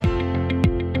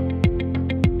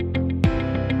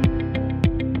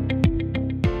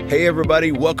Hey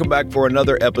everybody, welcome back for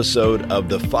another episode of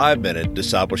the 5-Minute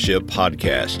Discipleship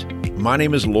Podcast. My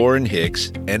name is Lauren Hicks,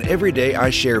 and every day I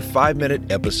share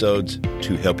 5-minute episodes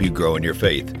to help you grow in your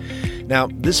faith. Now,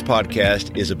 this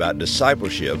podcast is about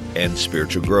discipleship and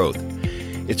spiritual growth.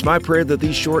 It's my prayer that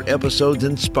these short episodes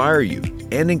inspire you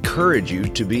and encourage you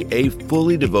to be a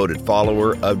fully devoted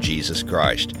follower of Jesus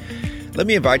Christ. Let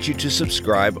me invite you to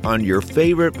subscribe on your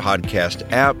favorite podcast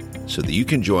app so that you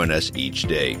can join us each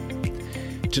day.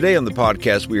 Today on the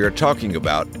podcast, we are talking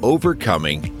about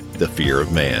overcoming the fear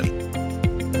of man.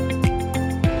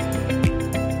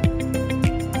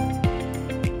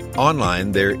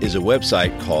 Online, there is a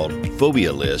website called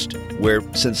Phobia List, where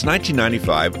since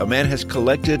 1995, a man has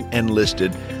collected and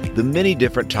listed the many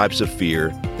different types of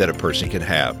fear that a person can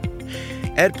have.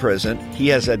 At present, he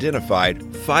has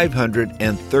identified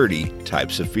 530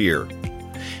 types of fear.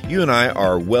 You and I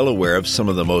are well aware of some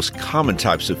of the most common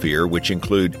types of fear, which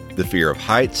include the fear of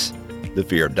heights, the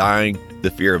fear of dying, the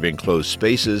fear of enclosed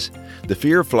spaces, the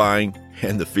fear of flying,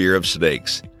 and the fear of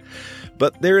snakes.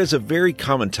 But there is a very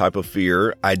common type of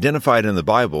fear identified in the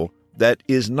Bible that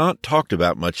is not talked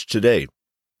about much today.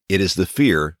 It is the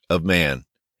fear of man.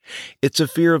 It's a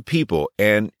fear of people,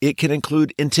 and it can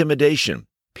include intimidation,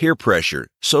 peer pressure,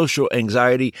 social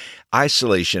anxiety,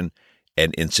 isolation,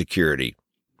 and insecurity.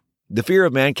 The fear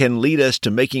of man can lead us to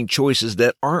making choices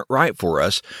that aren't right for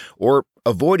us or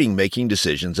avoiding making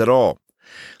decisions at all.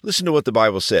 Listen to what the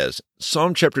Bible says.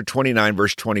 Psalm chapter 29,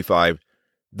 verse 25,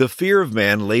 "The fear of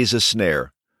man lays a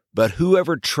snare, but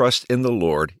whoever trusts in the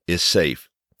Lord is safe."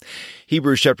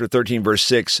 Hebrews chapter 13, verse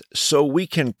 6, "So we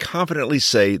can confidently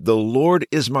say, 'The Lord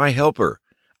is my helper.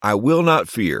 I will not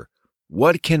fear.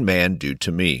 What can man do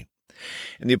to me?'"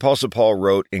 And the Apostle Paul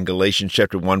wrote in Galatians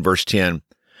chapter 1, verse 10,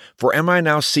 "For am I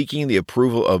now seeking the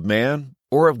approval of man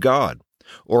or of God?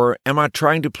 Or am I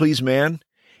trying to please man?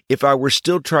 If I were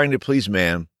still trying to please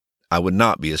man, I would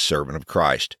not be a servant of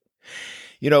Christ."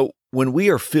 You know, when we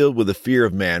are filled with the fear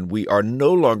of man, we are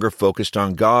no longer focused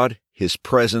on God, His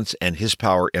presence, and His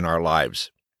power in our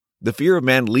lives. The fear of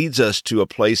man leads us to a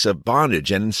place of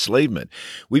bondage and enslavement.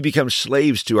 We become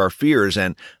slaves to our fears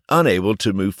and unable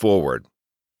to move forward.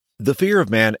 The fear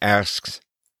of man asks,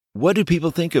 what do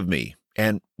people think of me?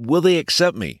 And will they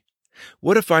accept me?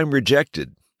 What if I'm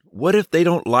rejected? What if they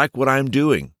don't like what I'm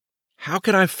doing? How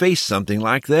can I face something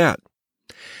like that?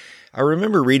 I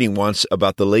remember reading once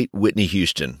about the late Whitney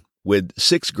Houston. With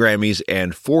 6 Grammys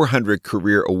and 400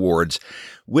 career awards,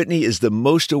 Whitney is the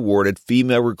most awarded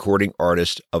female recording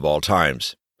artist of all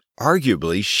times.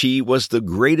 Arguably, she was the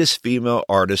greatest female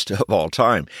artist of all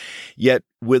time. Yet,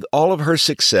 with all of her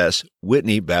success,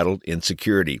 Whitney battled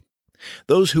insecurity.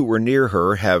 Those who were near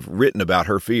her have written about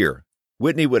her fear.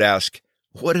 Whitney would ask,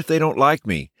 what if they don't like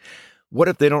me? What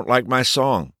if they don't like my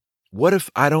song? What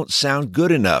if I don't sound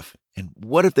good enough? And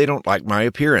what if they don't like my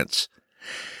appearance?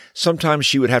 Sometimes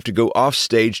she would have to go off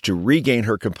stage to regain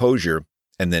her composure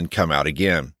and then come out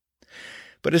again.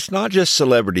 But it's not just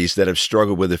celebrities that have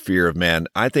struggled with the fear of man.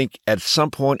 I think at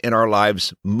some point in our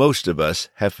lives, most of us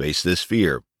have faced this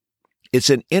fear. It's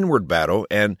an inward battle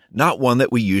and not one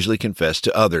that we usually confess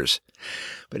to others.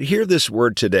 But hear this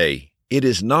word today. It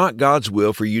is not God's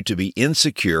will for you to be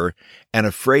insecure and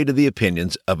afraid of the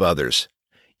opinions of others.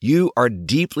 You are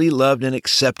deeply loved and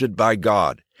accepted by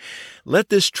God. Let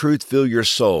this truth fill your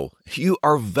soul. You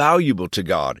are valuable to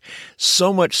God,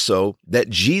 so much so that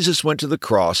Jesus went to the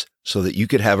cross so that you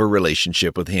could have a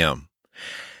relationship with Him.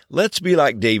 Let's be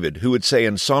like David, who would say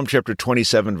in Psalm chapter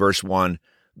 27, verse 1,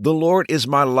 "The Lord is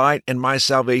my light and my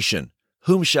salvation.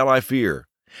 Whom shall I fear?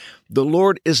 The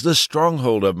Lord is the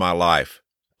stronghold of my life.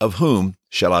 Of whom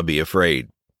shall I be afraid?"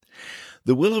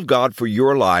 The will of God for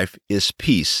your life is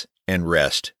peace and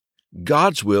rest.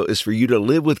 God's will is for you to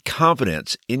live with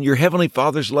confidence in your Heavenly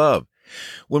Father's love.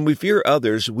 When we fear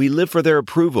others, we live for their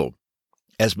approval.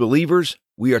 As believers,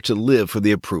 we are to live for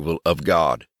the approval of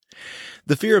God.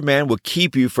 The fear of man will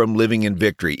keep you from living in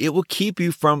victory. It will keep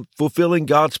you from fulfilling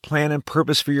God's plan and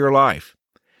purpose for your life.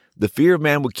 The fear of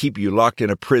man will keep you locked in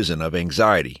a prison of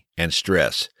anxiety and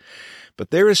stress.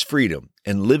 But there is freedom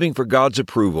in living for God's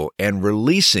approval and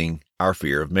releasing our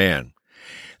fear of man.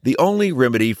 The only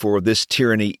remedy for this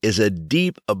tyranny is a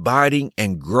deep, abiding,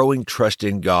 and growing trust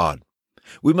in God.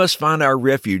 We must find our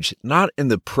refuge not in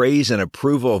the praise and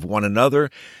approval of one another,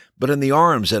 but in the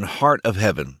arms and heart of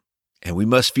heaven. And we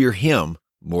must fear Him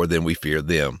more than we fear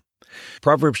them.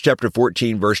 Proverbs chapter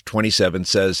 14, verse 27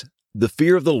 says, "The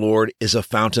fear of the Lord is a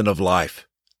fountain of life,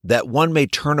 that one may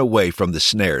turn away from the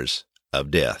snares of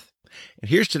death."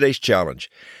 And here's today's challenge.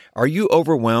 Are you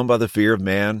overwhelmed by the fear of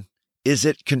man? Is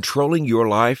it controlling your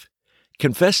life?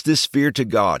 Confess this fear to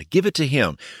God. Give it to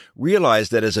Him. Realize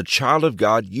that as a child of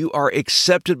God, you are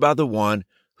accepted by the one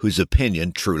whose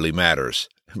opinion truly matters.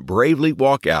 Bravely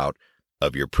walk out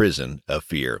of your prison of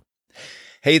fear.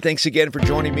 Hey, thanks again for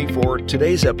joining me for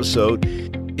today's episode.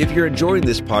 If you're enjoying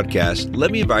this podcast,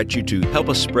 let me invite you to help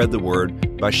us spread the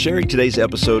word by sharing today's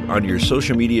episode on your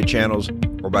social media channels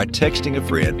or by texting a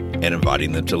friend and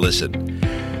inviting them to listen.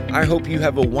 I hope you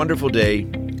have a wonderful day,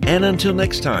 and until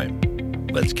next time,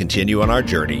 let's continue on our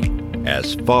journey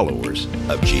as followers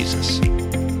of Jesus.